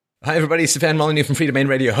Hi, everybody. Stefan Molyneux from Free Domain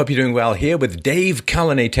Radio. Hope you're doing well. Here with Dave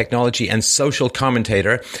Cullen, a technology and social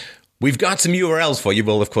commentator. We've got some URLs for you.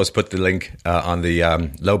 We'll, of course, put the link on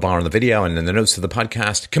the low bar on the video and in the notes to the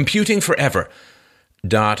podcast.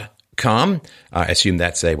 Computingforever.com. I assume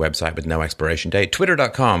that's a website with no expiration date.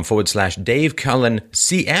 Twitter.com/Dave Cullen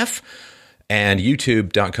CF and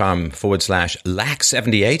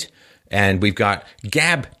YouTube.com/Lack78. And we've got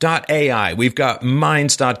gab.ai, we've got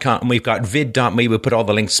minds.com, we've got vid.me. We'll put all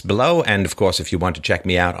the links below. And of course, if you want to check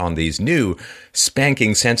me out on these new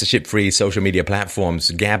spanking censorship-free social media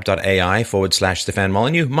platforms, gab.ai/Stefan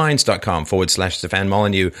Molyneux, minds.com/Stefan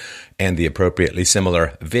Molyneux, and the appropriately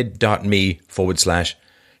similar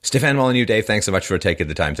vid.me/Stefan Molyneux. Dave, thanks so much for taking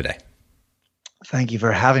the time today. Thank you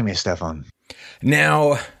for having me, Stefan.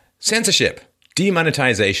 Now, censorship,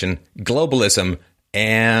 demonetization, globalism,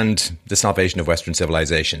 and the salvation of Western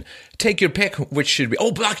civilization. Take your pick. Which should we...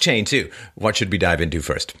 Oh, blockchain, too. What should we dive into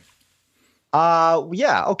first?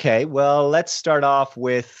 Yeah, okay. Well, let's start off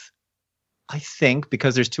with, I think,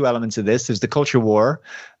 because there's two elements of this. There's the culture war.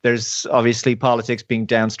 There's obviously politics being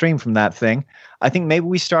downstream from that thing. I think maybe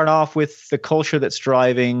we start off with the culture that's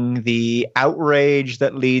driving the outrage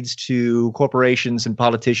that leads to corporations and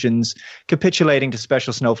politicians capitulating to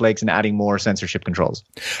special snowflakes and adding more censorship controls.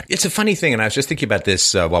 It's a funny thing, and I was just thinking about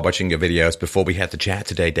this while watching your videos before we had the chat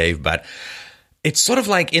today, Dave, but it's sort of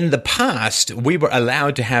like in the past, we were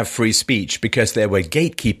allowed to have free speech because there were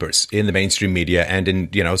gatekeepers in the mainstream media and in,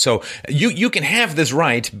 so you can have this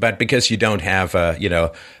right, but because you don't have a,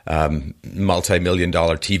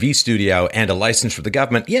 multi-million-dollar TV studio and a license from the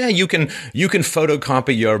government, yeah, you can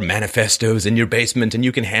photocopy your manifestos in your basement and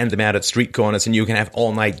you can hand them out at street corners and you can have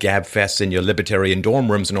all-night gab fests in your libertarian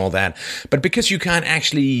dorm rooms and all that. But because you can't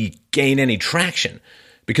actually gain any traction,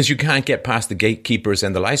 because you can't get past the gatekeepers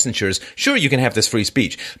and the licensures, sure, you can have this free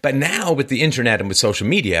speech. But now with the internet and with social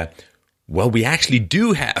media, well, we actually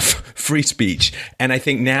do have free speech. And I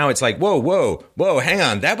think now it's like, whoa, hang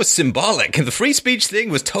on. That was symbolic. The free speech thing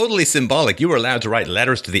was totally symbolic. You were allowed to write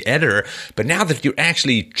letters to the editor. But now that you're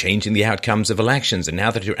actually changing the outcomes of elections, and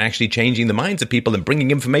now that you're actually changing the minds of people and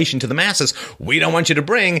bringing information to the masses, we don't want you to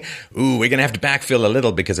bring, we're going to have to backfill a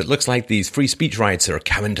little because it looks like these free speech rights are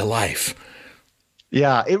coming to life.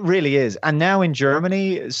 Yeah, it really is. And now in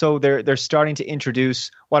Germany, so they're starting to introduce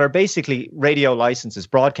what are basically radio licenses,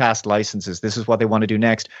 broadcast licenses. This is what they want to do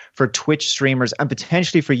next for Twitch streamers and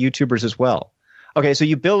potentially for YouTubers as well. Okay, so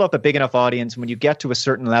you build up a big enough audience. When you get to a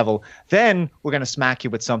certain level, then we're going to smack you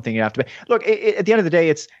with something you have to pay. Look, at the end of the day,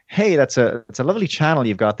 it's, hey, that's a lovely channel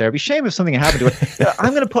you've got there. It'd be a shame if something happened to it.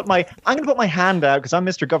 I'm going to put my hand out because I'm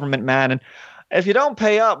Mr. Government Man, and if you don't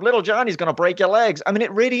pay up, little Johnny's going to break your legs. I mean,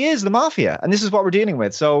 it really is the mafia, and this is what we're dealing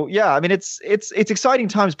with. So, yeah, I mean, it's exciting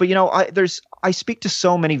times. But I speak to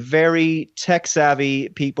so many very tech savvy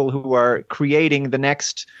people who are creating the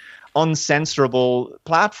next uncensorable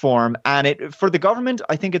platform, and for the government,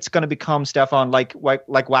 I think it's going to become, Stefan, like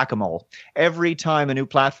whack-a-mole. Every time a new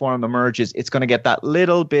platform emerges, it's going to get that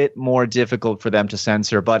little bit more difficult for them to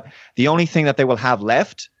censor. But the only thing that they will have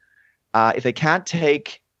left, if they can't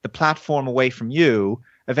take the platform away from you,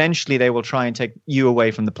 eventually they will try and take you away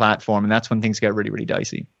from the platform. And that's when things get really, really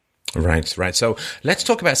dicey. Right. So let's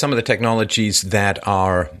talk about some of the technologies that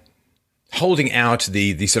are holding out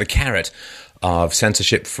the sort of carrot of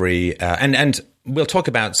censorship-free. And we'll talk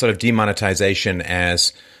about sort of demonetization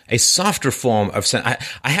as a softer form of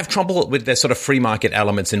I have trouble with the sort of free market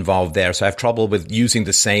elements involved there. So I have trouble with using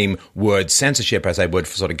the same word censorship as I would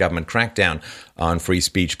for sort of government crackdown on free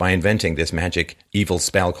speech by inventing this magic evil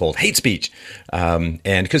spell called hate speech. And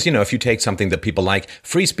because, if you take something that people like,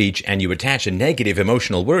 free speech, and you attach a negative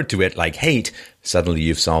emotional word to it like hate, suddenly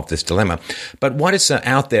you've solved this dilemma. But what is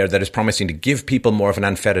out there that is promising to give people more of an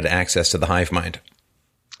unfettered access to the hive mind?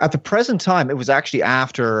 At the present time, it was actually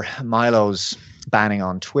after Milo's banning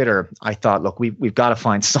on Twitter, I thought, look, we've got to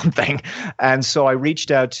find something. And so I reached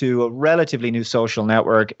out to a relatively new social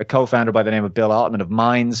network, a co-founder by the name of Bill Altman of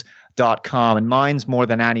Minds.com. And Minds, more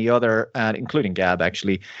than any other, including Gab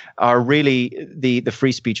actually, are really the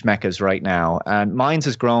free speech meccas right now. And Minds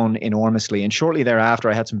has grown enormously. And shortly thereafter,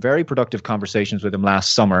 I had some very productive conversations with him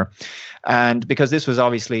last summer. And because this was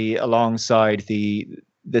obviously alongside the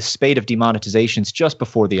spate of demonetizations just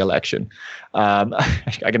before the election. I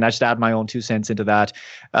can just add my own 2 cents into that.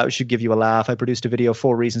 It should give you a laugh. I produced a video,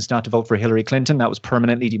 4 Reasons Not to Vote for Hillary Clinton. That was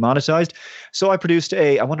permanently demonetized. So I produced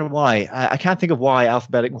I wonder why. I can't think of why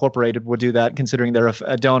Alphabet Incorporated would do that, considering they're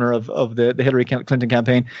a donor of the Hillary Clinton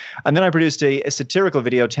campaign. And then I produced a satirical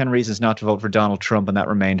video, 10 Reasons Not to Vote for Donald Trump, and that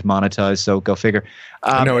remained monetized. So go figure.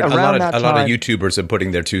 A lot of YouTubers are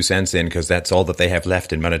putting their 2 cents in because that's all that they have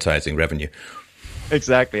left in monetizing revenue.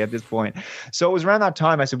 Exactly, at this point. So it was around that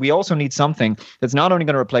time I said, we also need something that's not only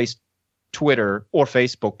going to replace Twitter or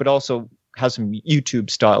Facebook, but also has some YouTube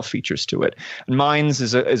style features to it. And Minds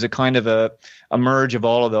is a kind of a merge of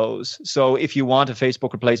all of those. So if you want a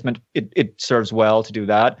Facebook replacement, it serves well to do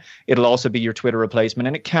that. It'll also be your Twitter replacement,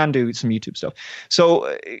 and it can do some YouTube stuff.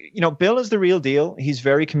 So, Bill is the real deal. He's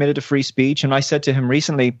very committed to free speech. And I said to him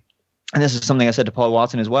recently, and this is something I said to Paul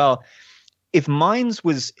Watson as well, if Minds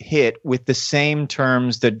was hit with the same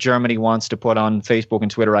terms that Germany wants to put on Facebook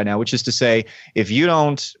and Twitter right now, which is to say, if you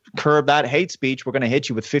don't curb that hate speech, we're going to hit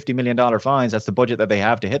you with $50 million fines. That's the budget that they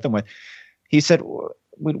have to hit them with. He said,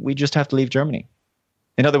 we just have to leave Germany.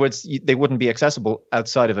 In other words, they wouldn't be accessible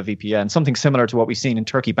outside of a VPN, something similar to what we've seen in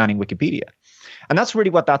Turkey banning Wikipedia. And that's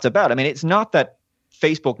really what that's about. I mean, it's not that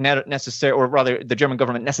Facebook necessarily, or rather the German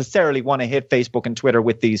government necessarily want to hit Facebook and Twitter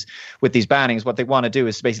with these bannings. What they want to do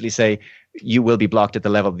is basically say you will be blocked at the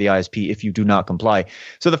level of the ISP if you do not comply.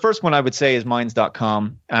 So the first one I would say is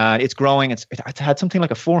Minds.com. It's growing. It's had something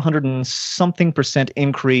like a 400 and something %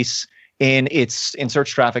 increase in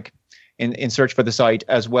search traffic, in search for the site,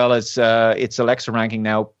 as well as its Alexa ranking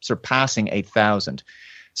now surpassing 8,000.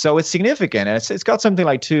 So it's significant. It's got something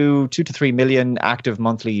like 2 to 3 million active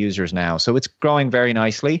monthly users now. So it's growing very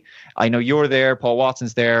nicely. I know you're there, Paul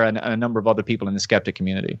Watson's there, and a number of other people in the skeptic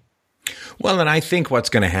community. Well, and I think what's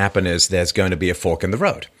going to happen is there's going to be a fork in the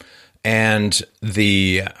road. And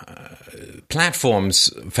the platforms,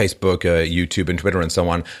 Facebook, YouTube, and Twitter, and so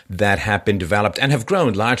on, that have been developed and have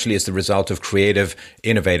grown largely as the result of creative,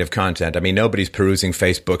 innovative content. I mean, nobody's perusing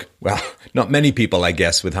Facebook. Well, not many people, I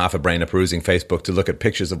guess, with half a brain are perusing Facebook to look at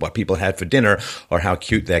pictures of what people had for dinner or how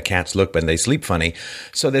cute their cats look when they sleep funny.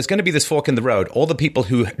 So there's going to be this fork in the road. All the people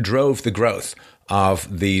who drove the growth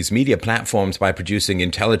of these media platforms by producing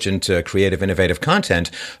intelligent, creative, innovative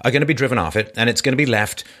content are going to be driven off it, and it's going to be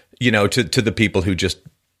left, to the people who just,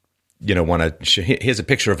 want to. Here's a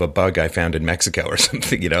picture of a bug I found in Mexico or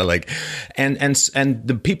something, and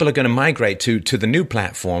the people are going to migrate to the new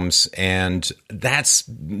platforms, and that's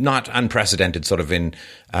not unprecedented, sort of in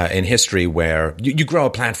history, where you grow a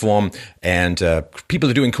platform and people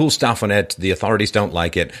are doing cool stuff on it. The authorities don't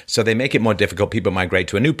like it, so they make it more difficult. People migrate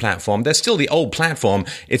to a new platform. There's still the old platform.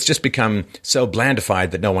 It's just become so blandified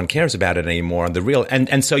that no one cares about it anymore.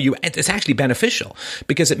 And so it's actually beneficial,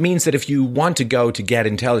 because it means that if you want to go to get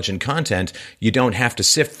intelligent content, you don't have to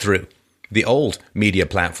sift through the old media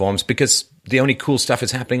platforms, because the only cool stuff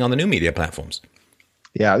is happening on the new media platforms.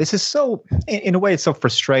 Yeah, this is so, in a way, it's so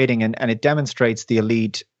frustrating, and it demonstrates the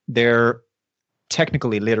elite, their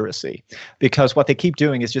technical illiteracy, because what they keep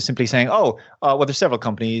doing is just simply saying, there's several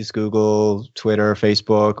companies, Google, Twitter,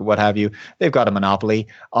 Facebook, what have you. They've got a monopoly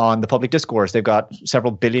on the public discourse. They've got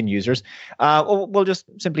several billion users. We'll just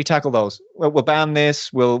simply tackle those. We'll ban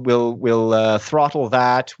this. We'll throttle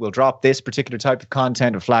that. We'll drop this particular type of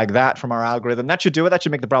content and flag that from our algorithm. That should do it. That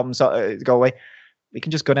should make the problem go away. We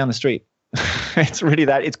can just go down the street.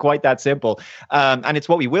 It's quite that simple. And it's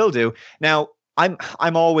what we will do. Now,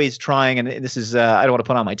 I'm always trying, and this is I don't want to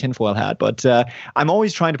put on my tinfoil hat, but I'm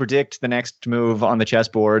always trying to predict the next move on the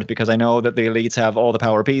chessboard, because I know that the elites have all the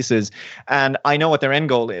power pieces, and I know what their end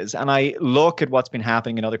goal is. And I look at what's been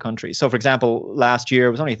happening in other countries. So, for example, last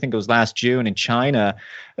year, I think it was last June in China,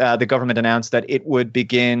 the government announced that it would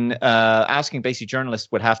begin asking, basically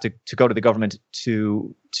journalists would have to go to the government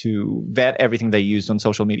to vet everything they used on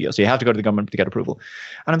social media. So you have to go to the government to get approval.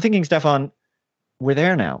 And I'm thinking, Stefan, we're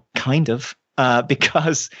there now, kind of.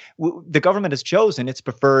 Because the government has chosen its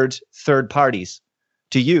preferred third parties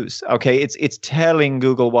to use. Okay, it's telling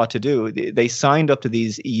Google what to do. They signed up to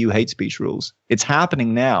these EU hate speech rules. It's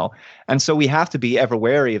happening now, and so we have to be ever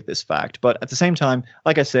wary of this fact. But at the same time,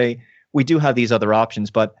 like I say, we do have these other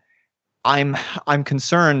options. But I'm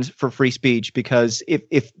concerned for free speech, because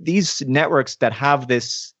if these networks that have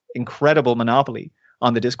this incredible monopoly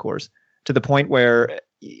on the discourse, to the point where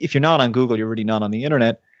if you're not on Google, you're really not on the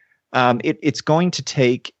internet. It's going to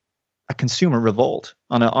take a consumer revolt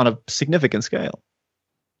on a significant scale.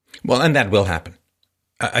 Well, and that will happen.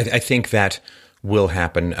 I think that will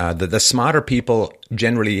happen. The smarter people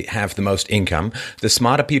generally have the most income. The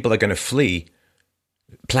smarter people are going to flee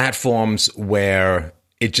platforms where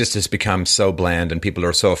it just has become so bland and people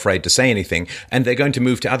are so afraid to say anything, and they're going to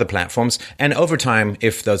move to other platforms. And over time,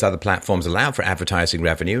 if those other platforms allow for advertising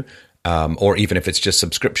revenue, or even if it's just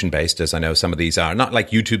subscription-based, as I know some of these are, not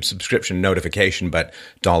like YouTube subscription notification, but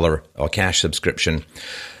dollar or cash subscription,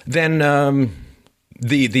 then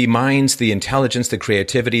the minds, the intelligence, the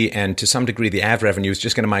creativity, and to some degree the ad revenue is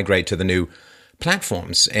just going to migrate to the new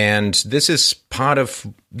platforms. And this is part of,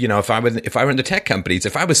 if I were in the tech companies,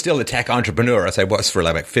 if I was still a tech entrepreneur, as I was for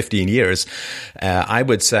like 15 years, I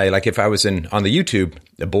would say, like, if I was on the YouTube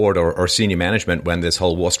board or senior management when this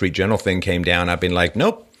whole Wall Street Journal thing came down, I've been like,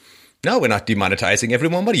 nope. No, we're not demonetizing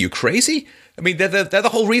everyone. What are you, crazy? I mean, they're the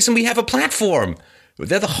whole reason we have a platform.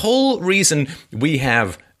 They're the whole reason we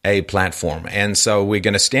have a platform. And so we're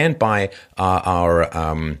going to stand by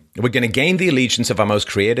we're going to gain the allegiance of our most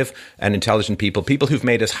creative and intelligent people who've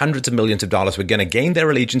made us hundreds of millions of dollars. We're going to gain their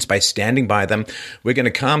allegiance by standing by them. We're going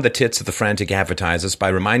to calm the tits of the frantic advertisers by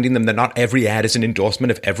reminding them that not every ad is an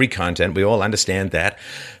endorsement of every content. We all understand that.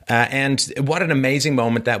 And what an amazing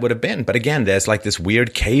moment that would have been. But again, there's like this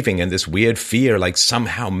weird caving and this weird fear, like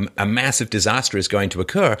somehow a massive disaster is going to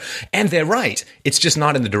occur. And they're right. It's just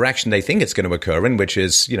not in the direction they think it's going to occur in, which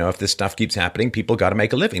is, if this stuff keeps happening, people got to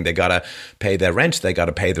make a living. They got to pay their rent. They got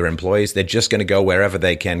to pay their employees. They're just going to go wherever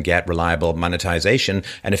they can get reliable monetization.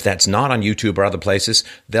 And if that's not on YouTube or other places,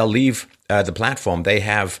 they'll leave the platform. They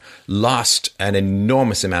have lost an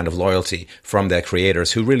enormous amount of loyalty from their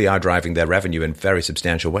creators who really are driving their revenue in very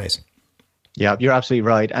substantial ways. Yeah, you're absolutely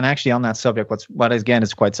right. And actually on that subject, what again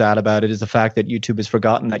is quite sad about it is the fact that YouTube has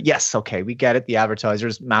forgotten that, yes, okay, we get it. The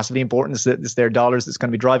advertisers, massively important. It's their dollars that's going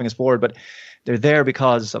to be driving us forward. But they're there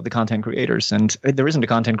because of the content creators. And there isn't a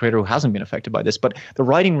content creator who hasn't been affected by this. But the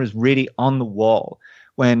writing was really on the wall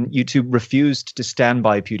when YouTube refused to stand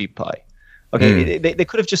by PewDiePie. Okay, they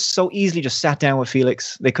could have just so easily just sat down with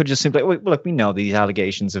Felix. They could just simply, look, we know these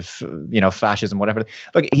allegations of, fascism, whatever.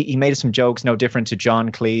 Look, he made some jokes no different to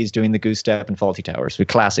John Cleese doing the goose step and Fawlty Towers, the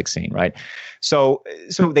classic scene, right? So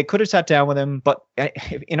they could have sat down with him, but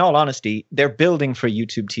in all honesty, they're building for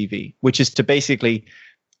YouTube TV, which is to basically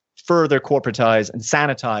further corporatize and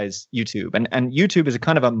sanitize YouTube. And YouTube is a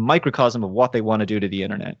kind of a microcosm of what they want to do to the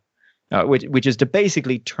internet. Which is to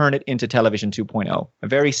basically turn it into television 2.0, a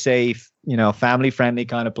very safe, family-friendly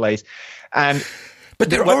kind of place. But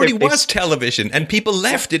there already was television, and people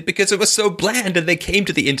left it because it was so bland, and they came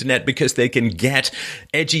to the internet because they can get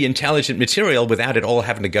edgy, intelligent material without it all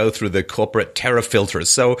having to go through the corporate terror filters.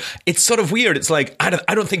 So it's sort of weird. It's like, I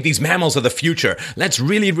don't think these mammals are the future. Let's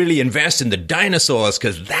really, really invest in the dinosaurs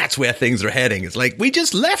because that's where things are heading. It's like, we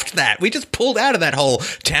just left that. We just pulled out of that whole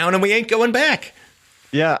town, and we ain't going back.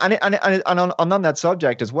 Yeah, and on that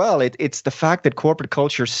subject as well, it's the fact that corporate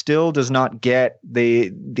culture still does not get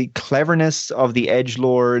the cleverness of the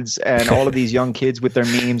edgelords and all of these young kids with their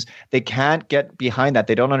memes. They can't get behind that.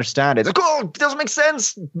 They don't understand it. It's like, oh, it doesn't make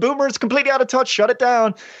sense. Boomers completely out of touch. Shut it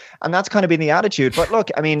down. And that's kind of been the attitude. But look,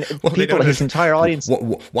 I mean, people, his entire audience.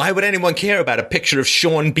 Why would anyone care about a picture of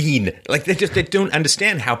Sean Bean? Like they don't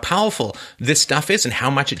understand how powerful this stuff is and how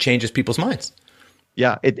much it changes people's minds.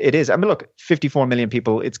 Yeah, it is. I mean, look, 54 million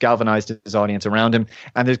people, it's galvanized his audience around him.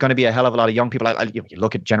 And there's going to be a hell of a lot of young people. You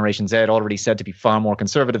look at Generation Z, already said to be far more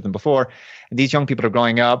conservative than before. And these young people are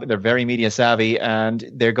growing up. They're very media savvy. And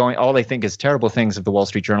all they think is terrible things of the Wall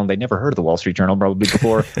Street Journal. They'd never heard of the Wall Street Journal probably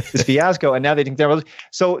before this fiasco. And now they think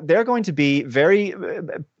so they're going to be very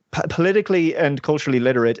politically and culturally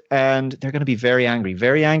literate. And they're going to be very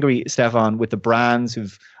angry, Stefan, with the brands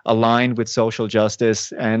who've aligned with social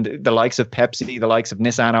justice and the likes of Pepsi, the likes of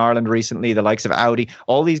Nissan Ireland recently, the likes of Audi,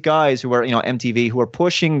 all these guys who are, MTV, who are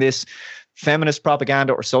pushing this feminist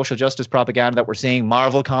propaganda or social justice propaganda that we're seeing.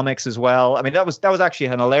 Marvel Comics as well. I mean, that was actually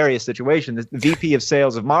an hilarious situation. The VP of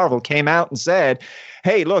sales of Marvel came out and said,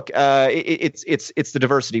 hey, look, it's the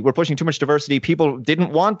diversity. We're pushing too much diversity. People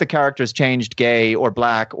didn't want the characters changed gay or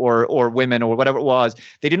black or women or whatever it was.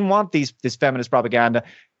 They didn't want this feminist propaganda.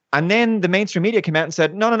 And then the mainstream media came out and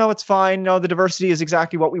said, no, it's fine. No, the diversity is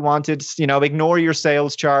exactly what we wanted. Ignore your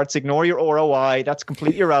sales charts, ignore your ROI. That's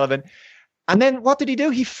completely irrelevant. And then what did he do?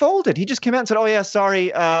 He folded. He just came out and said, oh, yeah,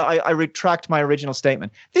 sorry, I retract my original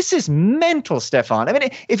statement. This is mental, Stefan. I mean,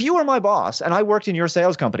 if you were my boss and I worked in your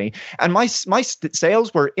sales company and my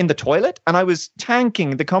sales were in the toilet and I was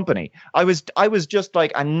tanking the company, I was just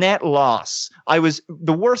like a net loss. I was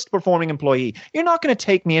the worst performing employee. You're not going to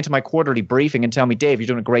take me into my quarterly briefing and tell me, Dave, you're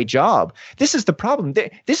doing a great job. This is the problem.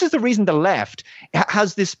 This is the reason the left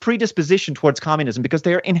has this predisposition towards communism, because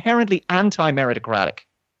they are inherently anti-meritocratic.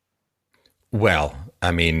 Well,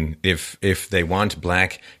 I mean, if they want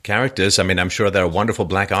black characters, I mean, I'm sure there are wonderful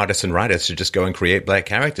black artists and writers who just go and create black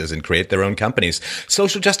characters and create their own companies.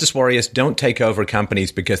 Social justice warriors don't take over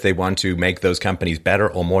companies because they want to make those companies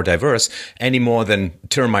better or more diverse any more than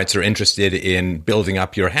termites are interested in building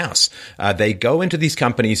up your house. They go into these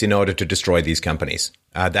companies in order to destroy these companies.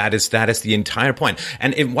 That is the entire point.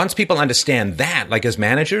 And once people understand that, like as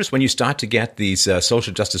managers, when you start to get these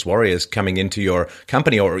social justice warriors coming into your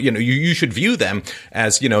company, or you should view them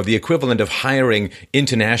as, the equivalent of hiring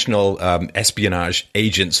international espionage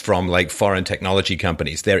agents from like foreign technology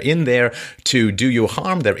companies. They're in there to do you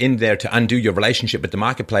harm. They're in there to undo your relationship with the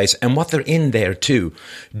marketplace. And what they're in there to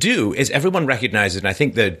do is everyone recognizes, and I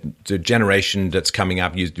think the generation that's coming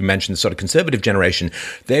up, you mentioned the sort of conservative generation,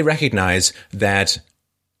 they recognize that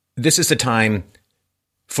this is the time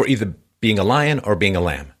for either being a lion or being a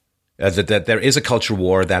lamb. That there is a culture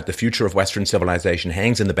war, that the future of Western civilization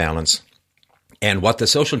hangs in the balance. And what the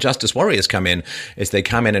social justice warriors come in is they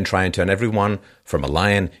come in and try and turn everyone from a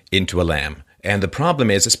lion into a lamb. And the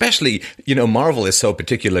problem is, especially, Marvel is so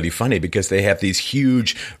particularly funny because they have these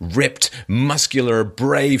huge, ripped, muscular,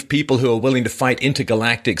 brave people who are willing to fight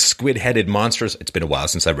intergalactic, squid-headed monsters. It's been a while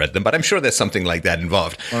since I've read them, but I'm sure there's something like that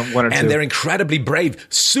involved. One or two. And they're incredibly brave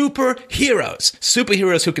superheroes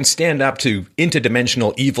who can stand up to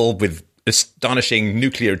interdimensional evil with astonishing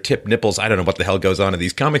nuclear tip nipples. I don't know what the hell goes on in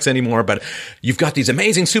these comics anymore, but you've got these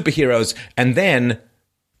amazing superheroes, and then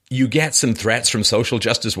you get some threats from social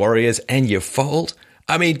justice warriors and you fold.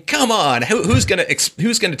 I mean, come on. Who's going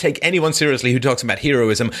to take anyone seriously who talks about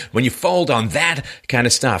heroism when you fold on that kind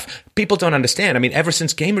of stuff? People don't understand. I mean, ever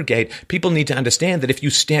since Gamergate, people need to understand that if you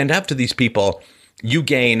stand up to these people, you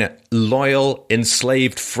gain loyal,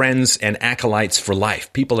 enslaved friends and acolytes for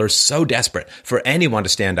life. People are so desperate for anyone to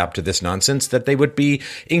stand up to this nonsense that they would be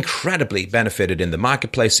incredibly benefited in the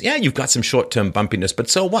marketplace. Yeah, you've got some short-term bumpiness, but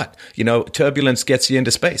so what? Turbulence gets you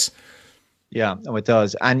into space. Yeah, no, it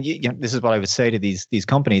does. And this is what I would say to these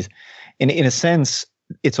companies. In a sense,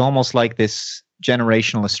 it's almost like this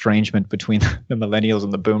generational estrangement between the millennials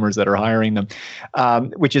and the boomers that are hiring them,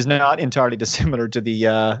 which is not entirely dissimilar to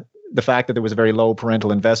the fact that there was a very low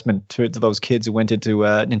parental investment to those kids who went into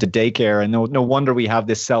daycare, and no wonder we have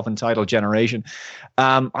this self-entitled generation.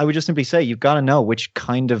 I would just simply say you've got to know which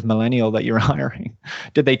kind of millennial that you're hiring.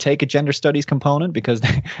 Did they take a gender studies component? Because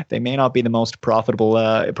they may not be the most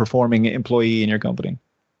profitable performing employee in your company.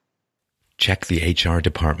 Check the HR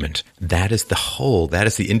department. That is the hole. That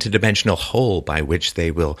is the interdimensional hole by which they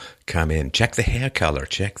will come in. Check the hair color.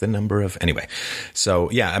 Check the number of... Anyway. So,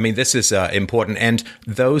 yeah, I mean, this is important. And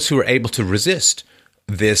those who are able to resist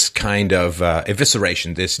this kind of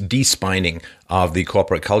evisceration, this despining of the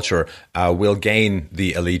corporate culture, will gain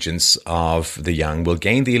the allegiance of the young, will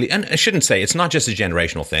gain the... And I shouldn't say it's not just a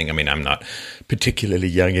generational thing. I mean, I'm not particularly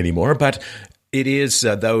young anymore, but... It is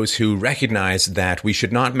those who recognize that we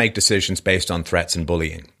should not make decisions based on threats and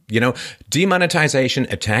bullying. Demonetization,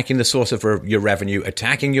 attacking the source of your revenue,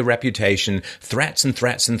 attacking your reputation, threats and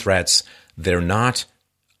threats and threats. They're not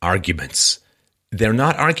arguments. They're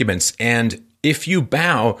not arguments. And if you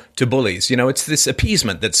bow to bullies, it's this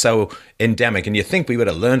appeasement that's so endemic. And you think we would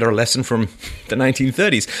have learned our lesson from the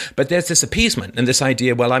 1930s. But there's this appeasement and this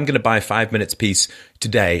idea, well, I'm going to buy 5 minutes piece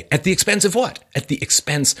today at the expense of what? At the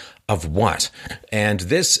expense of what? And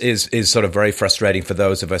this is sort of very frustrating for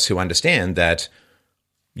those of us who understand that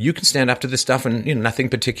you can stand up to this stuff and nothing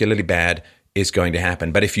particularly bad is going to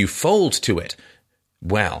happen. But if you fold to it,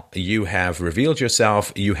 well, you have revealed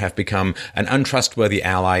yourself, you have become an untrustworthy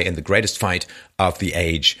ally in the greatest fight of the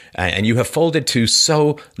age, and you have folded to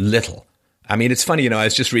so little. I mean, it's funny, I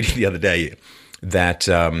was just reading the other day that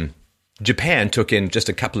Japan took in just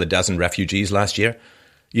a couple of dozen refugees last year.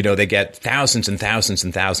 They get thousands and thousands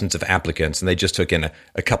and thousands of applicants, and they just took in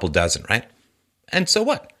a couple dozen, right? And so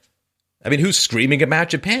what? I mean, who's screaming about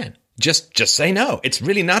Japan? Just say no. It's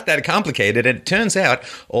really not that complicated. And it turns out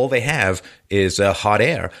all they have is hot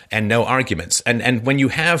air and no arguments. And when you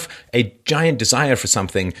have a giant desire for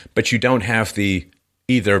something, but you don't have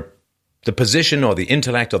either the position or the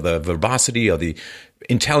intellect or the verbosity or the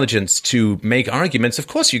intelligence to make arguments, of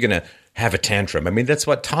course you're going to have a tantrum. I mean, that's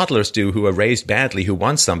what toddlers do who are raised badly, who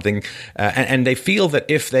want something, and they feel that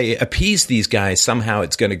if they appease these guys, somehow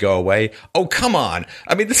it's going to go away. Oh, come on.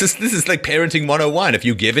 I mean, this is like parenting 101. If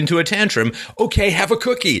you give into a tantrum, okay, have a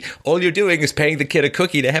cookie. All you're doing is paying the kid a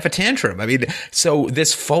cookie to have a tantrum. I mean, so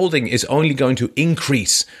this folding is only going to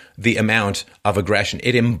increase the amount of aggression.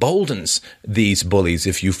 It emboldens these bullies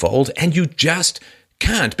if you fold, and you just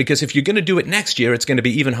can't, because if you're going to do it next year, it's going to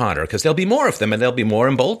be even harder because there'll be more of them and they'll be more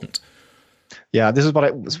emboldened. Yeah, this is what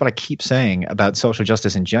I keep saying about social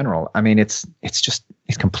justice in general. I mean, it's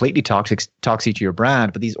completely toxic to your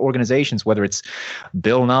brand. But these organizations, whether it's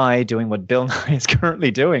Bill Nye doing what Bill Nye is currently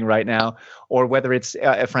doing right now, or whether it's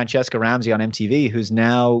Francesca Ramsey on MTV, who's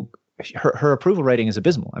now her approval rating is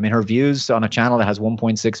abysmal. I mean, her views on a channel that has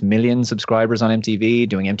 1.6 million subscribers on MTV,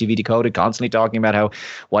 doing MTV Decoded, constantly talking about how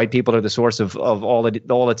white people are the source of all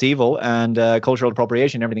its evil and cultural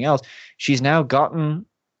appropriation and everything else. She's now gotten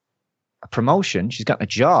a promotion. She's gotten a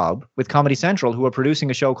job with Comedy Central, who are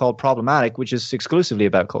producing a show called Problematic, which is exclusively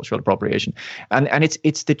about cultural appropriation. And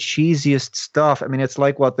it's the cheesiest stuff. I mean, it's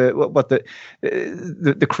like what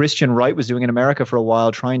the Christian right was doing in America for a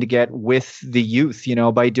while, trying to get with the youth,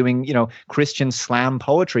 by doing, Christian slam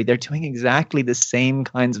poetry. They're doing exactly the same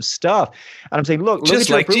kinds of stuff. And I'm saying, look just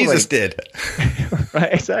at like Jesus did.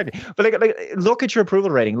 Right, exactly. But look at your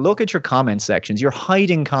approval rating. Look at your comment sections. You're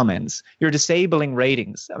hiding comments. You're disabling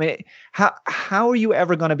ratings. I mean, how are you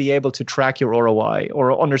ever going to be able to track your ROI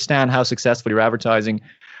or understand how successful your advertising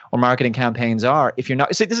or marketing campaigns are if you're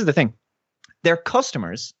not? See, this is the thing. They're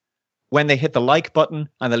customers when they hit the like button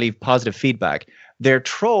and they leave positive feedback. They're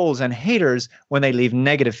trolls and haters when they leave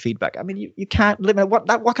negative feedback. I mean, you can't live. What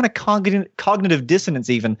kind of cognitive dissonance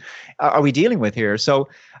even are we dealing with here? So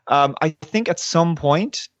I think at some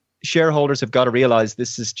point, shareholders have got to realize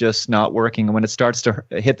this is just not working. And when it starts to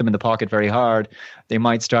hit them in the pocket very hard, they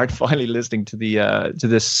might start finally listening to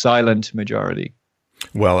this silent majority.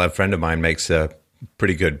 Well, a friend of mine makes a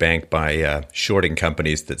pretty good bank by shorting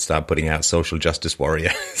companies that start putting out social justice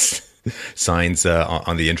warriors signs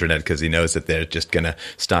on the internet, because he knows that they're just going to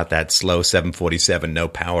start that slow 747 no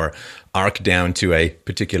power arc down to a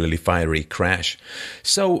particularly fiery crash.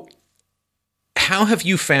 So how have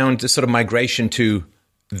you found this sort of migration to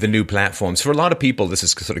the new platforms? For a lot of people, this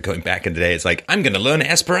is sort of going back in the day. It's like, I'm going to learn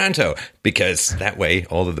Esperanto because that way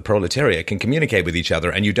all of the proletariat can communicate with each other,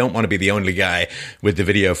 and you don't want to be the only guy with the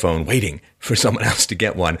video phone waiting for someone else to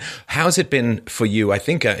get one. How's it been for you? I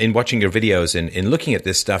think in watching your videos and in looking at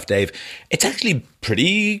this stuff, Dave, it's actually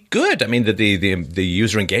pretty good. I mean, the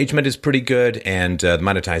user engagement is pretty good, and the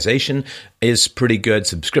monetization is pretty good.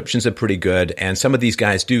 Subscriptions are pretty good, and some of these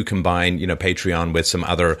guys do combine, Patreon with some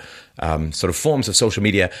other sort of forms of social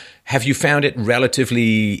media. Have you found it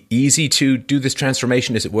relatively easy to do this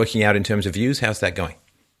transformation? Is it working out in terms of views? How's that going?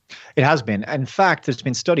 It has been. In fact, there's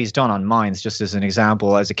been studies done on Minds, just as an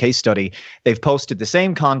example, as a case study. They've posted the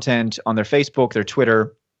same content on their Facebook, their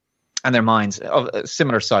Twitter, and their Minds of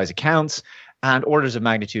similar size accounts, and orders of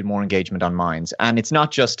magnitude more engagement on Minds. And it's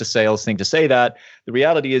not just a sales thing to say that. The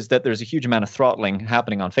reality is that there's a huge amount of throttling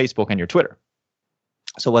happening on Facebook and your Twitter.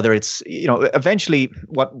 So whether it's, eventually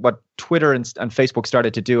what Twitter and Facebook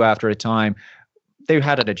started to do after a time, they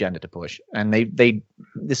had an agenda to push, and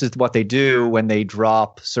this is what they do when they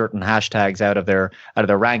drop certain hashtags out of their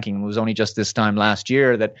ranking. It was only just this time last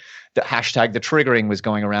year that the hashtag the triggering was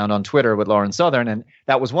going around on Twitter with Lauren Southern, and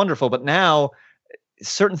that was wonderful. But now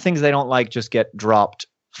certain things they don't like just get dropped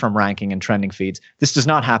from ranking and trending feeds. This does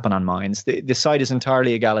not happen on Minds. The site is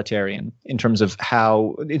entirely egalitarian in terms of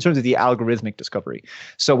the algorithmic discovery.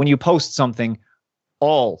 So when you post something,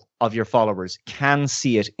 all of your followers can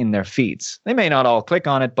see it in their feeds. They may not all click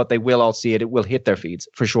on it, but they will all see it. It will hit their feeds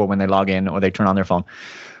for sure when they log in or they turn on their phone.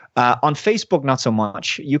 On Facebook, not so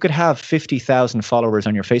much. You could have 50,000 followers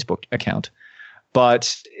on your Facebook account,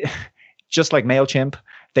 but just like MailChimp,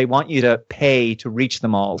 they want you to pay to reach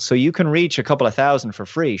them all. So you can reach a couple of thousand for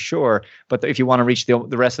free, sure, but if you want to reach the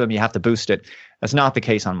rest of them, you have to boost it. That's not the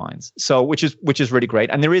case on Minds. So which is really great.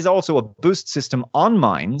 And there is also a boost system on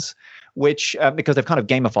Minds, which because they've kind of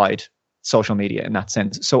gamified social media in that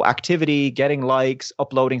sense. So activity, getting likes,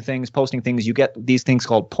 uploading things, posting things, you get these things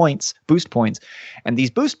called points, boost points. And these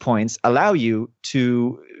boost points allow you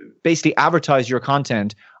to basically advertise your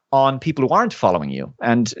content on people who aren't following you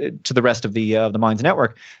and to the rest of the Minds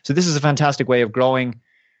network. So this is a fantastic way of growing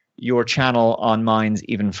your channel on Minds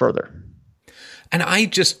even further. And I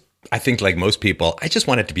think like most people, I just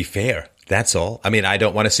want it to be fair. That's all. I mean, I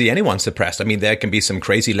don't want to see anyone suppressed. I mean, there can be some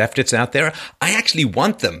crazy leftists out there. I actually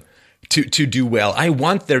want them to do well. I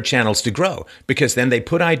want their channels to grow, because then they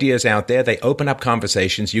put ideas out there. They open up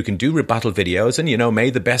conversations. You can do rebuttal videos, and, may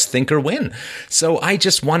the best thinker win. So I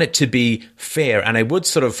just want it to be fair. And I would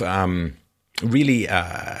sort of really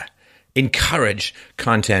encourage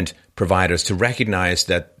content providers to recognize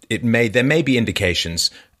that there may be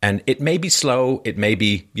indications, and it may be slow. It may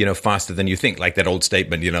be, faster than you think. Like that old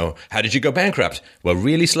statement, how did you go bankrupt? Well,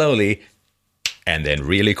 really slowly, and then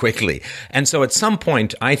really quickly. And so at some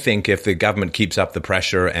point, I think if the government keeps up the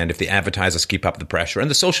pressure, and if the advertisers keep up the pressure, and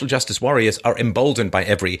the social justice warriors are emboldened by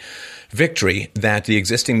every victory, that the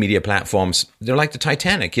existing media platforms, they're like the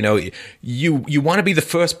Titanic. You want to be the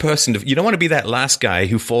first person you don't want to be that last guy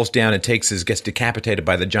who falls down and gets decapitated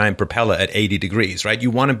by the giant propeller at 80 degrees, right? You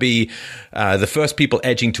want to be the first people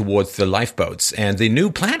edging towards the lifeboats. And the new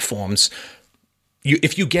platforms,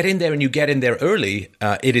 if you get in there and you get in there early,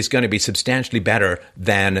 it is going to be substantially better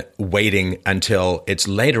than waiting until it's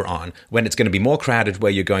later on, when it's going to be more crowded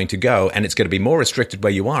where you're going to go, and it's going to be more restricted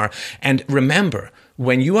where you are. And remember,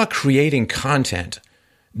 when you are creating content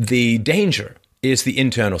The danger is the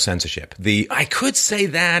internal censorship. I could say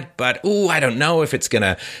that, but I don't know if it's going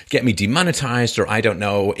to get me demonetized, or I don't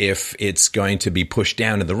know if it's going to be pushed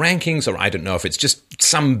down in the rankings, or I don't know if it's just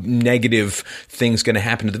some negative thing's going to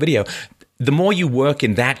happen to the video. The more you work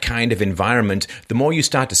in that kind of environment, the more you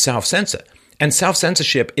start to self-censor. And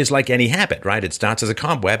self-censorship is like any habit, right? It starts as a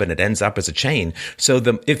cobweb and it ends up as a chain. So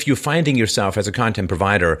if you're finding yourself as a content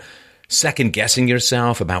provider second-guessing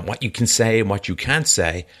yourself about what you can say and what you can't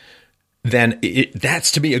say, then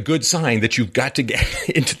that's to me a good sign that you've got to get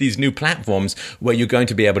into these new platforms where you're going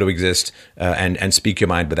to be able to exist and speak your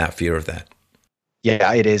mind without fear of that.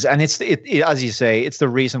 Yeah, it is. And it's as you say, it's the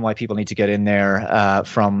reason why people need to get in there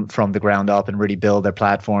from the ground up and really build their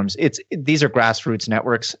platforms. These are grassroots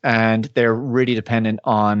networks, and they're really dependent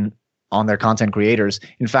on their content creators.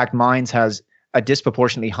 In fact, Minds has a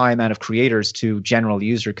disproportionately high amount of creators to general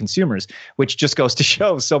user consumers, which just goes to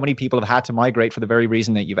show so many people have had to migrate for the very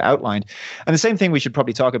reason that you've outlined. And the same thing we should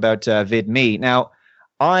probably talk about VidMe. Now,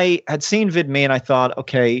 I had seen VidMe and I thought,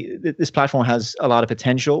 okay, this platform has a lot of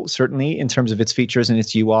potential, certainly in terms of its features and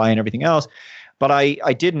its UI and everything else. But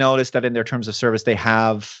I did notice that in their terms of service, they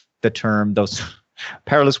have the term, those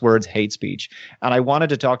perilous words, hate speech. And I wanted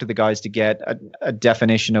to talk to the guys to get a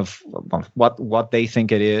definition of what they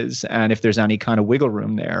think it is and if there's any kind of wiggle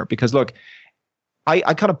room there. Because look,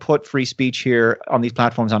 I kind of put free speech here on these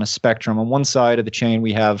platforms on a spectrum. On one side of the chain,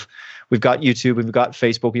 we've got YouTube, we've got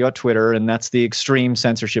Facebook, we've got Twitter, and that's the extreme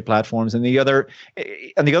censorship platforms. And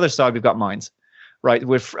on the other side, we've got Minds, right?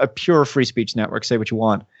 With a pure free speech network, say what you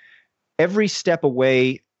want. Every step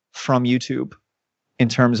away from YouTube in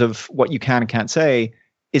terms of what you can and can't say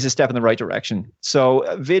is a step in the right direction. So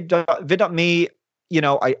vid.me,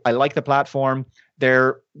 I like the platform.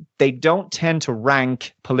 They don't tend to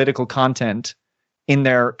rank political content in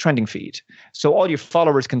their trending feed. So all your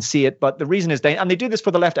followers can see it. But the reason is they do this for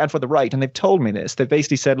the left and for the right. And they've told me this. They've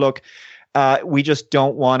basically said, look, we just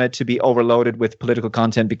don't want it to be overloaded with political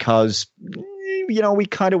content because we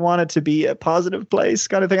kind of want it to be a positive place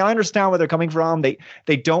kind of thing. I understand where they're coming from.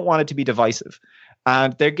 They don't want it to be divisive.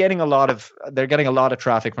 And they're getting a lot of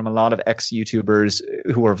traffic from a lot of ex-YouTubers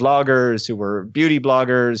who are vloggers, who were beauty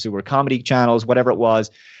bloggers, who were comedy channels, whatever it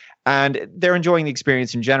was. And they're enjoying the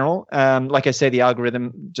experience in general. Like I say, the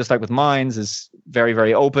algorithm, just like with Minds, is very,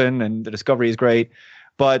 very open and the discovery is great.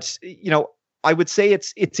 But, I would say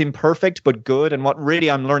it's imperfect, but good. And what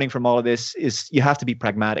really I'm learning from all of this is you have to be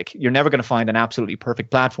pragmatic. You're never going to find an absolutely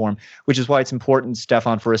perfect platform, which is why it's important,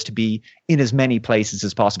 Stefan, for us to be in as many places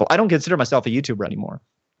as possible. I don't consider myself a YouTuber anymore.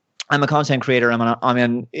 I'm a content creator.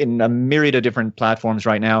 I'm in a myriad of different platforms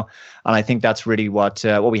right now. And I think that's really what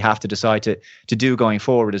we have to decide to do going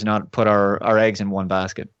forward, is not put our eggs in one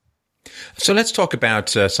basket. So let's talk about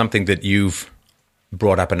something that you've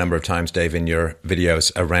brought up a number of times, Dave, in your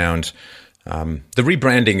videos around the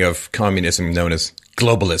rebranding of communism known as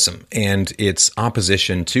globalism and its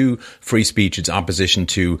opposition to free speech, its opposition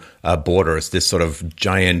to borders, this sort of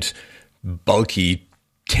giant, bulky,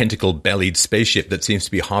 tentacle-bellied spaceship that seems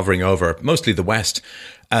to be hovering over mostly the West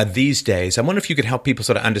these days. I wonder if you could help people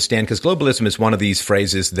sort of understand, because globalism is one of these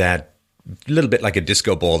phrases that a little bit like a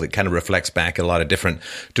disco ball that kind of reflects back a lot of different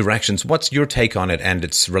directions. What's your take on it and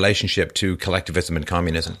its relationship to collectivism and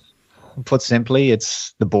communism? Put simply,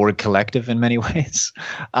 it's the Borg collective in many ways.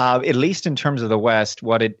 At least in terms of the West,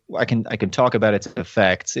 I can talk about its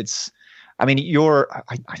effects. I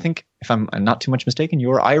think if I'm not too much mistaken,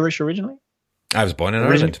 you're Irish originally? I was born in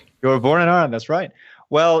Ireland. You were born in Ireland, that's right.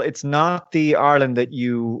 Well, it's not the Ireland that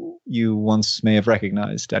you once may have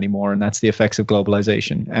recognized anymore, and that's the effects of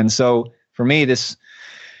globalization. And so for me, this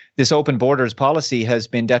open borders policy has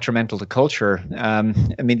been detrimental to culture.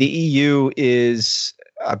 The EU is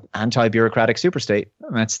an anti-bureaucratic superstate.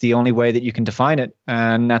 That's the only way that you can define it,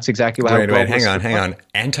 and that's exactly what. Wait, hang on.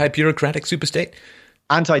 Anti-bureaucratic superstate?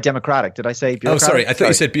 Anti-democratic. Did I say bureaucratic? Oh, sorry. I thought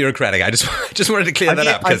you said bureaucratic. I just wanted to clear that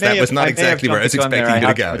up, because that was not exactly where I was expecting you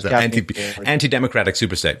to go. Anti-democratic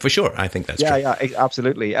superstate. For sure. I think that's true. Yeah,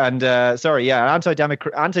 absolutely. And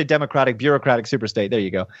anti-democratic bureaucratic superstate. There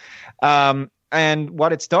you go. And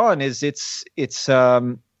what it's done is it's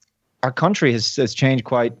our country has changed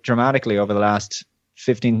quite dramatically over the last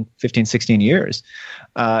 15, 16 years,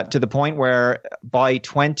 to the point where by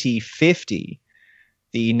 2050,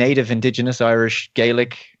 the native, indigenous, Irish,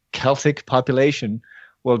 Gaelic, Celtic population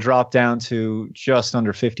will drop down to just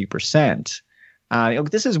under 50%.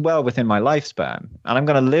 This is well within my lifespan. And I'm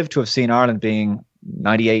going to live to have seen Ireland being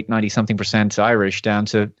 98, 90-something percent Irish down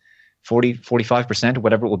to 40, 45%, or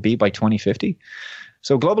whatever it will be by 2050.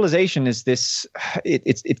 So globalization is this,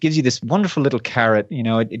 it gives you this wonderful little carrot,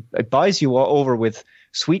 it buys you over with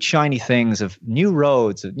sweet, shiny things of new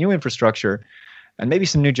roads, of new infrastructure, and maybe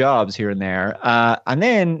some new jobs here and there. And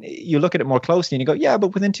then you look at it more closely and you go, yeah,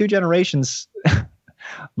 but within 2 generations,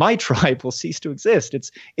 my tribe will cease to exist.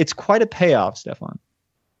 It's quite a payoff, Stefan.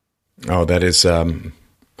 Oh, that is,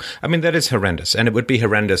 that is horrendous. And it would be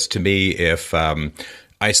horrendous to me if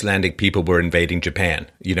Icelandic people were invading Japan.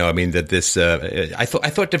 That this, I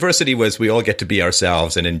thought diversity was we all get to be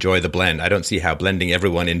ourselves and enjoy the blend. I don't see how blending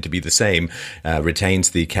everyone in to be the same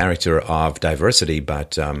retains the character of diversity.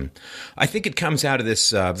 But I think it comes out of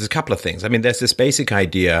this, there's a couple of things. There's this basic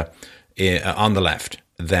idea on the left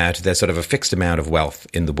that there's sort of a fixed amount of wealth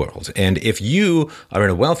in the world. And if you are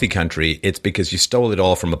in a wealthy country, it's because you stole it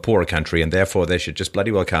all from a poorer country, and therefore they should just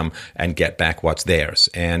bloody well come and get back what's theirs.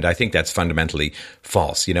 And I think that's fundamentally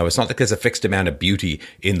false. It's not like there's a fixed amount of beauty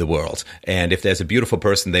in the world. And if there's a beautiful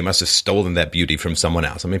person, they must have stolen that beauty from someone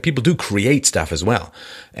else. People do create stuff as well.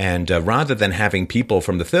 And rather than having people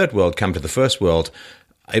from the third world come to the first world,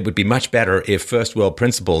 it would be much better if first world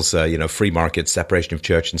principles, free market, separation of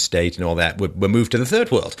church and state and all that were moved to the third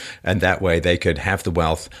world. And that way they could have the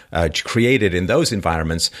wealth created in those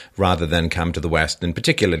environments rather than come to the West. And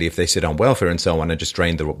particularly if they sit on welfare and so on and just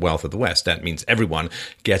drain the wealth of the West, that means everyone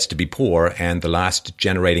gets to be poor. And the last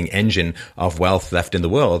generating engine of wealth left in the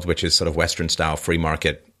world, which is sort of Western style free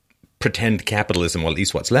market, pretend capitalism, or at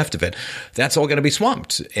least what's left of it, that's all going to be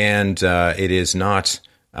swamped. And it's not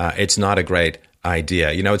a great idea.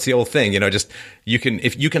 It's the old thing,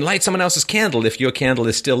 if you can light someone else's candle if your candle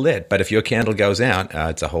is still lit, but if your candle goes out,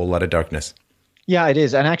 it's a whole lot of darkness. Yeah, it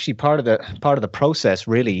is. And actually part of the process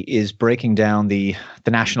really is breaking down the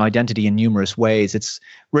national identity in numerous ways. It's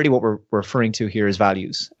really what we're referring to here as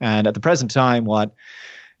values. And at the present time, what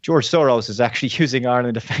George Soros is actually using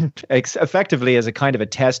Ireland effectively as a kind of a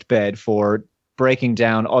test bed for breaking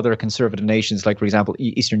down other conservative nations, like, for example,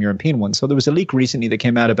 Eastern European ones. So there was a leak recently that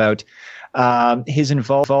came out about his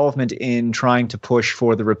involvement in trying to push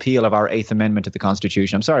for the repeal of our Eighth Amendment to the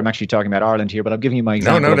Constitution. I'm sorry, I'm actually talking about Ireland here, but I'm giving you my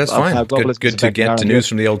example. No, that's fine. Good to get to news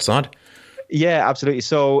from the old sod. Yeah, absolutely.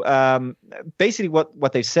 So basically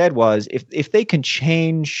what they've said was if they can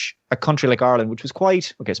change a country like Ireland, which was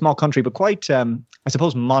quite, small country, but quite, I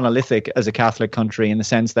suppose, monolithic as a Catholic country in the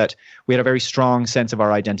sense that we had a very strong sense of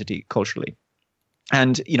our identity culturally.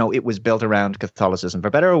 And, it was built around Catholicism, for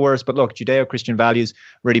better or worse. But look, Judeo-Christian values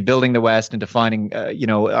really building the West and defining,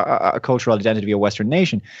 a cultural identity of a Western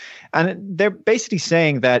nation. And they're basically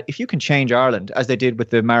saying that if you can change Ireland, as they did with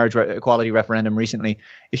the marriage equality referendum recently,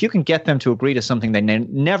 if you can get them to agree to something they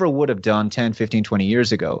never would have done 10, 15, 20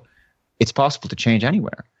 years ago, it's possible to change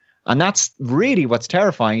anywhere. And that's really what's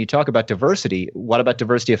terrifying. You talk about diversity. What about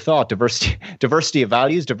diversity of thought, diversity of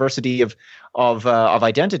values, diversity of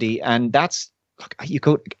identity? And that's, look, you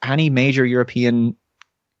go to any major European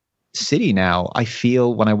city now, I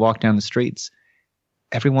feel when I walk down the streets,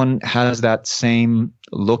 everyone has that same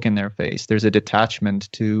look in their face. There's a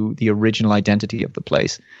detachment to the original identity of the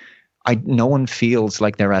place. No one feels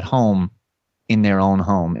like they're at home in their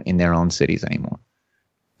own cities anymore.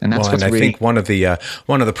 And that's I think one of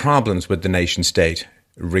the problems with the nation state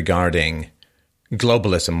regarding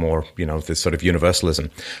globalism, or this sort of universalism,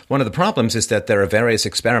 one of the problems is that there are various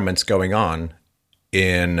experiments going on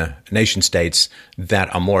in nation states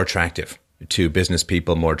that are more attractive to business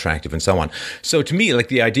people, more attractive and so on. So to me, like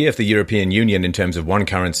the idea of the European Union in terms of one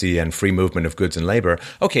currency and free movement of goods and labor,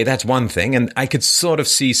 okay, that's one thing. And I could sort of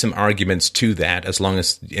see some arguments to that as long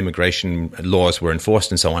as immigration laws were enforced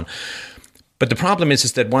and so on. But the problem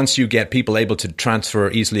is that once you get people able to transfer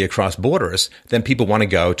easily across borders, then people want to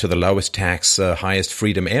go to the lowest tax, highest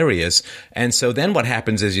freedom areas. And so then what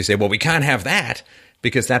happens is you say, well, we can't have that,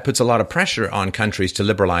 because that puts a lot of pressure on countries to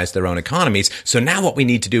liberalize their own economies. So now what we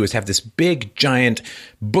need to do is have this big, giant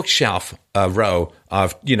bookshelf row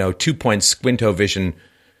of, 2-point squinto vision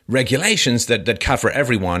regulations that cover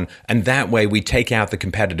everyone. And that way we take out the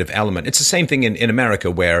competitive element. It's the same thing in America,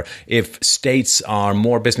 where if states are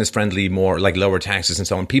more business friendly, more like lower taxes and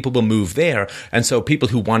so on, people will move there. And so people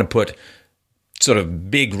who want to put sort of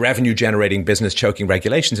big revenue generating business choking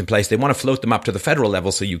regulations in place, they want to float them up to the federal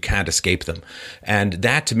level so you can't escape them. And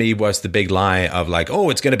that to me was the big lie of like, oh,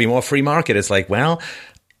 it's going to be more free market. It's like, well,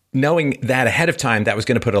 knowing that ahead of time, that was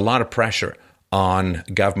going to put a lot of pressure on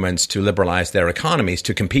governments to liberalize their economies,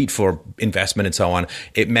 to compete for investment and so on.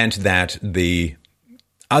 It meant that the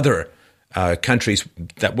other countries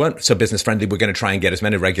that weren't so business friendly were going to try and get as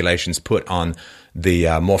many regulations put on the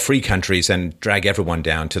more free countries and drag everyone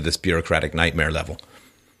down to this bureaucratic nightmare level.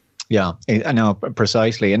 Yeah, I know,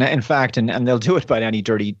 precisely. And in fact, and they'll do it by any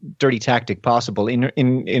dirty tactic possible, in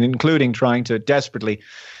including trying to desperately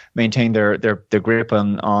maintain their grip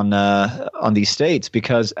on these states,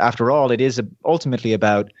 because after all, it is ultimately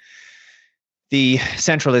about the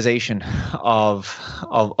centralization of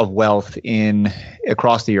wealth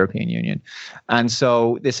across the European Union. And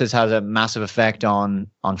so this has had a massive effect on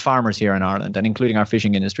farmers here in Ireland, and including our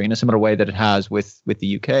fishing industry, in a similar way that it has with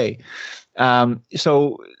the UK.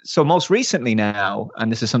 So most recently now,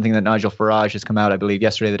 and this is something that Nigel Farage has come out, I believe,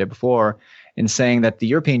 yesterday or the day before, in saying that the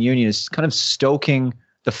European Union is kind of stoking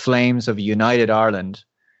the flames of a united Ireland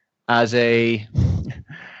as a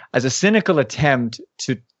cynical attempt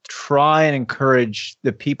to try and encourage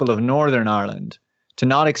the people of Northern Ireland to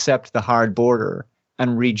not accept the hard border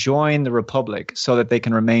and rejoin the Republic so that they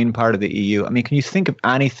can remain part of the EU. I mean, can you think of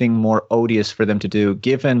anything more odious for them to do,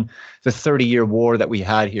 given the 30-year war that we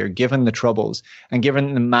had here, given the troubles, and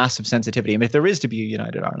given the massive sensitivity? I mean, if there is to be a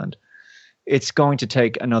united Ireland, it's going to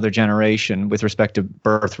take another generation with respect to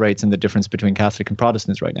birth rates and the difference between Catholic and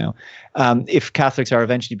Protestants right now. If Catholics are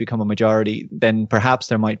eventually become a majority, then perhaps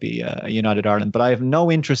there might be a united Ireland. But I have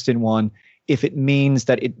no interest in one if it means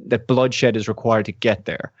that bloodshed is required to get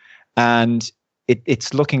there. And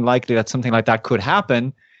it's looking likely that something like that could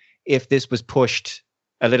happen if this was pushed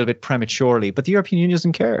a little bit prematurely. But the European Union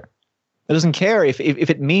doesn't care. It doesn't care if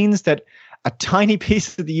it means that a tiny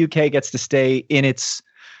piece of the UK gets to stay in its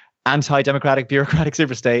anti-democratic bureaucratic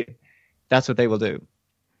superstate. That's what they will do.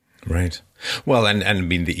 Right. Well, and I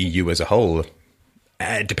mean, the EU as a whole,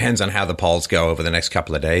 it depends on how the polls go over the next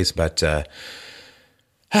couple of days. But,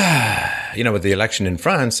 with the election in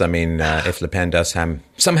France, I mean, if Le Pen does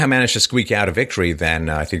somehow manage to squeak out a victory, then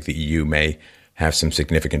I think the EU may have some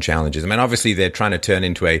significant challenges. I mean, obviously, they're trying to turn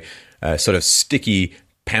into a sort of sticky,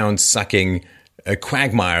 pound-sucking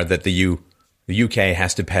quagmire that the UK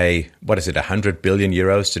has to pay, 100 billion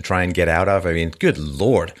euros to try and get out of? I mean, good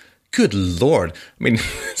Lord. I mean,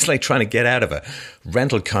 it's like trying to get out of a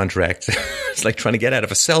rental contract. It's like trying to get out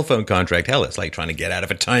of a cell phone contract. Hell, it's like trying to get out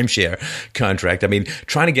of a timeshare contract. I mean,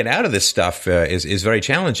 trying to get out of this stuff is very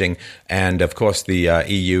challenging. And of course, the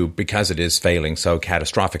EU, because it is failing so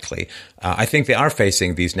catastrophically, I think they are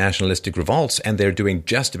facing these nationalistic revolts, and they're doing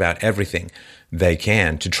just about everything they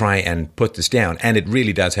can to try and put this down. And it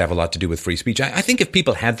really does have a lot to do with free speech. I think if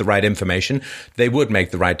people had the right information, they would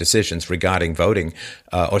make the right decisions regarding voting,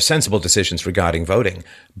 or sensible decisions regarding voting.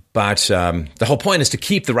 But the whole point is to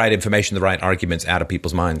keep the right information, the right arguments out of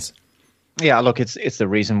people's minds. Yeah, look, it's the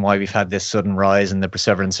reason why we've had this sudden rise in the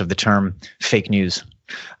perseverance of the term fake news.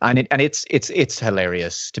 And it's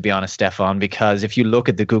hilarious, to be honest, Stefan, because if you look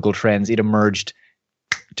at the Google Trends, it emerged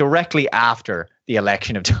directly after the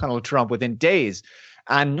election of Donald Trump, within days.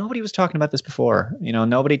 And nobody was talking about this before.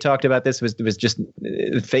 Nobody talked about this. It was just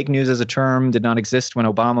fake news as a term did not exist when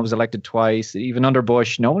Obama was elected twice. Even under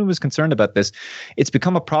Bush, no one was concerned about this. It's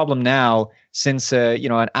become a problem now since,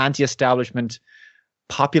 an anti-establishment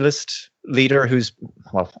populist leader who's,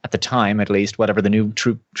 well, at the time, at least, whatever the new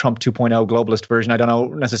Trump 2.0 globalist version, I don't know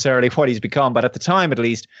necessarily what he's become, but at the time, at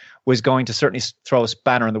least, was going to certainly throw a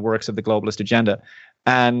spanner in the works of the globalist agenda.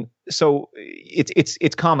 And so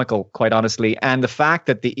it's comical, quite honestly. And the fact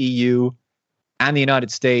that the EU and the United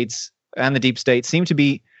States and the deep state seem to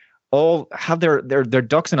be all have their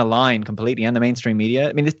ducks in a line completely, and the mainstream media.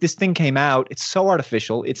 I mean, this thing came out. It's so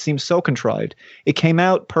artificial. It seems so contrived. It came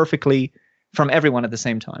out perfectly from everyone at the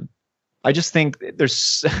same time. I just think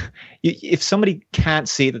there's if somebody can't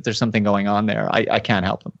see that there's something going on there, I can't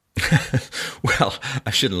help them. Well,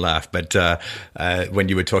 I shouldn't laugh, but when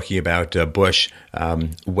you were talking about Bush,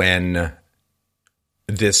 when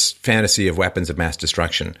this fantasy of weapons of mass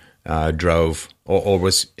destruction drove or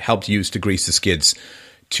was helped use to grease the skids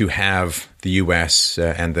to have the US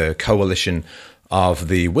and the coalition of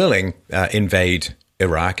the willing invade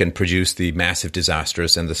Iraq and produce the massive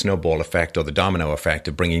disasters and the snowball effect or the domino effect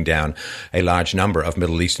of bringing down a large number of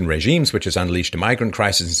Middle Eastern regimes, which has unleashed a migrant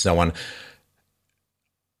crisis and so on.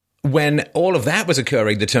 When all of that was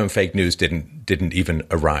occurring, the term fake news didn't even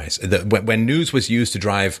arise. When news was used to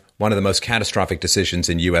drive one of the most catastrophic decisions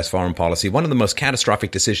in U.S. foreign policy, one of the most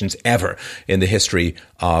catastrophic decisions ever in the history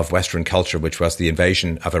of Western culture, which was the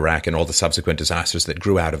invasion of Iraq and all the subsequent disasters that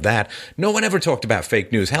grew out of that, no one ever talked about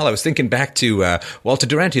fake news. Hell, I was thinking back to Walter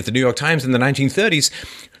Duranty at the New York Times in the 1930s,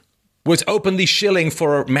 was openly shilling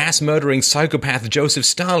for mass murdering psychopath Joseph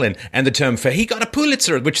Stalin, and the term he got a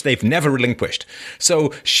Pulitzer, which they've never relinquished.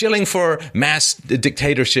 So shilling for mass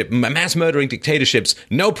murdering dictatorships,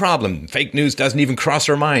 no problem. Fake news doesn't even cross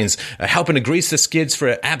our minds. Helping to grease the skids for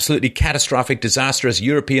an absolutely catastrophic, disastrous,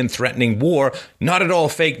 European threatening war, not at all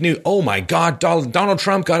fake news. Oh my God, Donald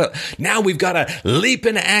Trump now we've got to leap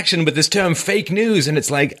into action with this term fake news. And it's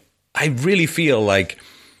like, I really feel like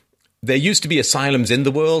there used to be asylums in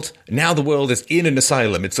the world. Now the world is in an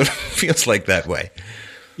asylum. It sort of feels like that way.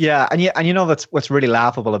 Yeah, and you know what's really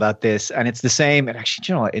laughable about this, and it's the same. And actually,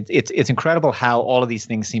 you know, it's incredible how all of these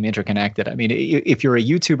things seem interconnected. I mean, if you're a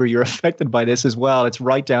YouTuber, you're affected by this as well. It's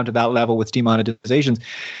right down to that level with demonetizations.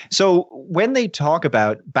 So when they talk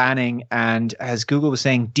about banning and, as Google was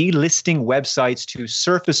saying, delisting websites to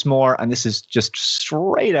surface more, and this is just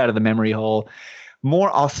straight out of the memory hole, more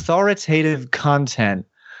authoritative content.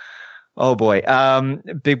 Oh boy,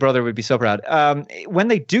 Big Brother would be so proud. When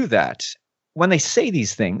they do that, when they say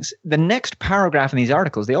these things, the next paragraph in these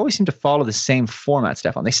articles, they always seem to follow the same format,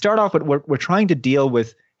 Stefan. They start off with, we're trying to deal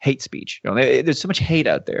with hate speech. You know, there's so much hate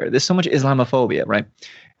out there. There's so much Islamophobia, right?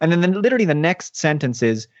 And then literally the next sentence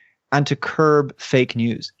is, and to curb fake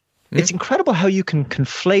news. Mm-hmm. It's incredible how you can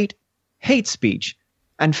conflate hate speech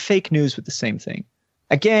and fake news with the same thing.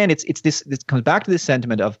 Again, it's this comes back to this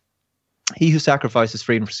sentiment of, he who sacrifices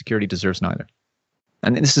freedom for security deserves neither.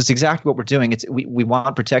 And this is exactly what we're doing. We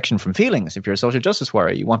want protection from feelings if you're a social justice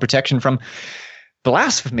warrior. You want protection from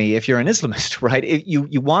blasphemy if you're an Islamist, right?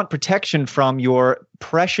 You want protection from your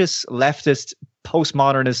precious leftist,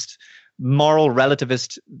 postmodernist, moral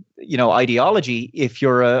relativist, ideology if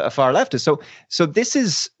you're a far leftist. So this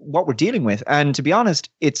is what we're dealing with. And to be honest,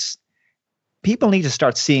 people need to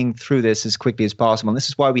start seeing through this as quickly as possible. And this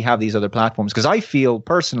is why we have these other platforms. Because I feel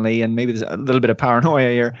personally, and maybe there's a little bit of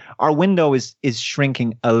paranoia here, our window is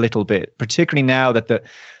shrinking a little bit, particularly now that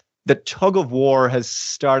the tug of war has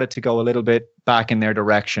started to go a little bit back in their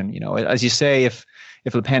direction. As you say, if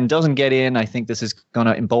Le Pen doesn't get in, I think this is going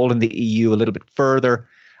to embolden the EU a little bit further,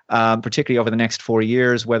 particularly over the next 4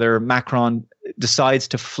 years, whether Macron decides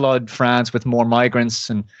to flood France with more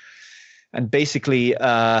migrants and basically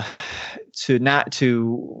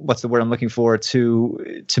to what's the word I'm looking for,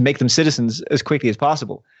 to make them citizens as quickly as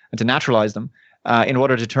possible and to naturalize them in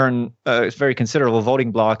order to turn a very considerable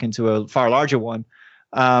voting bloc into a far larger one.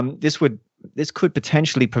 This could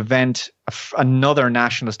potentially prevent another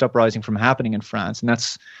nationalist uprising from happening in France, and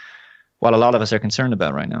that's what a lot of us are concerned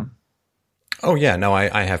about right now. Oh yeah, no,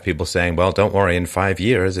 I have people saying, well, don't worry, in 5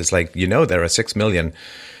 years, it's like, there are 6 million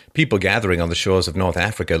people gathering on the shores of North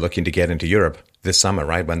Africa looking to get into Europe this summer,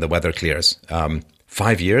 right, when the weather clears.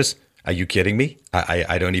 5 years? Are you kidding me?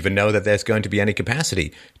 I don't even know that there's going to be any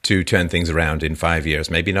capacity to turn things around in 5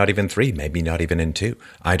 years. Maybe not even 3, maybe not even in 2.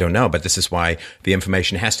 I don't know, but this is why the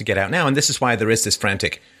information has to get out now, and this is why there is this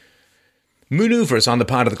frantic maneuvers on the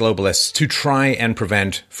part of the globalists to try and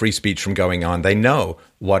prevent free speech from going on. They know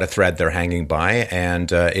what a thread they're hanging by,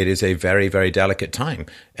 and it is a very, very delicate time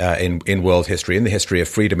in world history, in the history of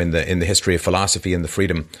freedom, in the history of philosophy, in the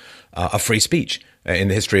freedom of free speech, in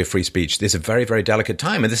the history of free speech. This is a very, very delicate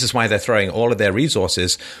time, and this is why they're throwing all of their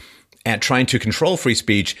resources at trying to control free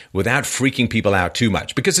speech without freaking people out too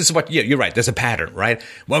much. Because this is what you're right. There's a pattern, right?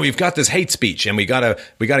 Well, we've got this hate speech, and we gotta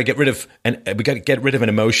get rid of an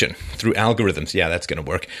emotion through algorithms. Yeah, that's going to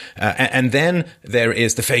work. And then there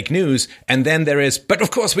is the fake news, and then there is. But of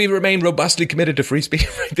course, we remain robustly committed to free speech.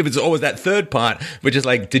 There was always that third part, which is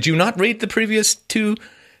like, did you not read the previous 2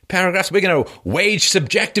 paragraphs? We're going to wage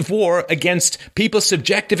subjective war against people's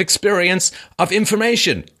subjective experience of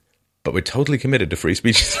information. But we're totally committed to free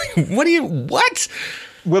speech. What?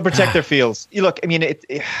 We'll protect their fields. Look, I mean,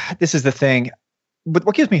 this is the thing. But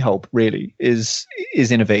what gives me hope, really, is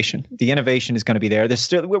innovation. The innovation is going to be there. There's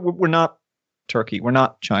still, we're not Turkey. We're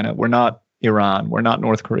not China. We're not Iran. We're not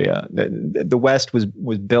North Korea. The West was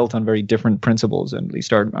built on very different principles, and at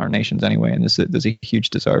least our nations anyway. And there's a huge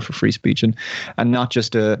desire for free speech, and not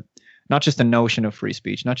just a notion of free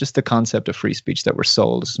speech, not just the concept of free speech that we're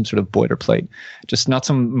sold as some sort of boilerplate, just not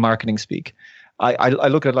some marketing speak. I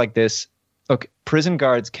look at it like this. Look, prison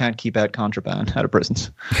guards can't keep out contraband out of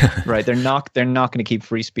prisons, right? They're not going to keep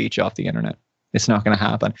free speech off the internet. It's not going to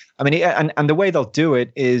happen. I mean, and the way they'll do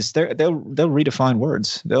it is they'll redefine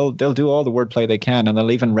words. They'll do all the wordplay they can, and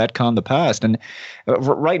they'll even retcon the past. And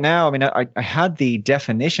right now, I mean, I had the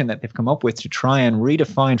definition that they've come up with to try and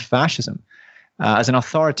redefine fascism as an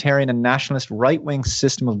authoritarian and nationalist right-wing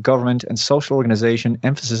system of government and social organization,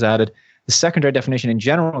 emphasis added. The secondary definition in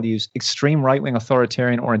general use, extreme right-wing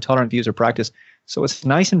authoritarian or intolerant views or practice. So it's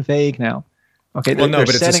nice and vague now. Okay. Well, no,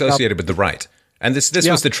 but it's associated with the right. And this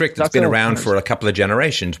was the trick that's been around for a couple of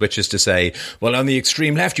generations, which is to say, well, on the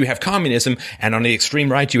extreme left, you have communism, and on the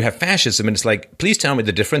extreme right, you have fascism. And it's like, please tell me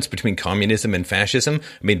the difference between communism and fascism.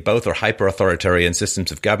 I mean, both are hyper-authoritarian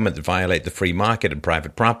systems of government that violate the free market and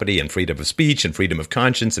private property and freedom of speech and freedom of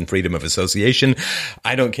conscience and freedom of association.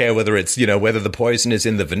 I don't care whether it's, whether the poison is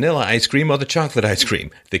in the vanilla ice cream or the chocolate ice cream.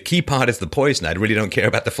 The key part is the poison. I really don't care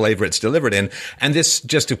about the flavor it's delivered in. And this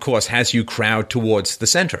just, of course, has you crowd towards the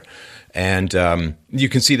center. And you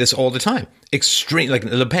can see this all the time. Extreme, like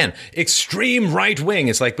Le Pen, extreme right wing.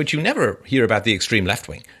 It's like, but you never hear about the extreme left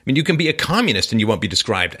wing. I mean, you can be a communist and you won't be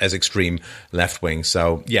described as extreme left wing.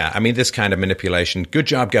 So, yeah, I mean, this kind of manipulation. Good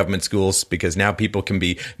job, government schools, because now people can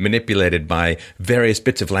be manipulated by various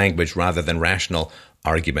bits of language rather than rational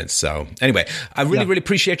arguments. So, anyway, I really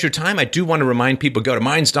appreciate your time. I do want to remind people, go to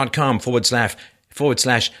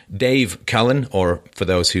minds.com/Dave Cullen, or for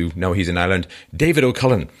those who know he's in Ireland, David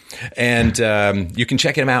O'Cullen. And you can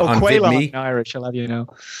check him out on VidMe. In Irish, I'll have you know.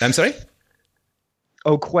 I'm sorry?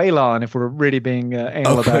 O'Quailon, if we're really being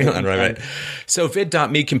anal about it. Right. So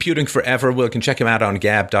vid.me, computing forever. We can check him out on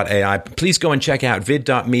gab.ai. Please go and check out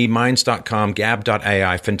vid.me, minds.com,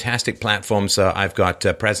 gab.ai. Fantastic platforms. I've got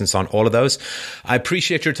presence on all of those. I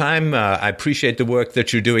appreciate your time. I appreciate the work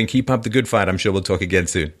that you're doing. Keep up the good fight. I'm sure we'll talk again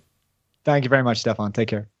soon. Thank you very much, Stefan. Take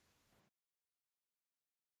care.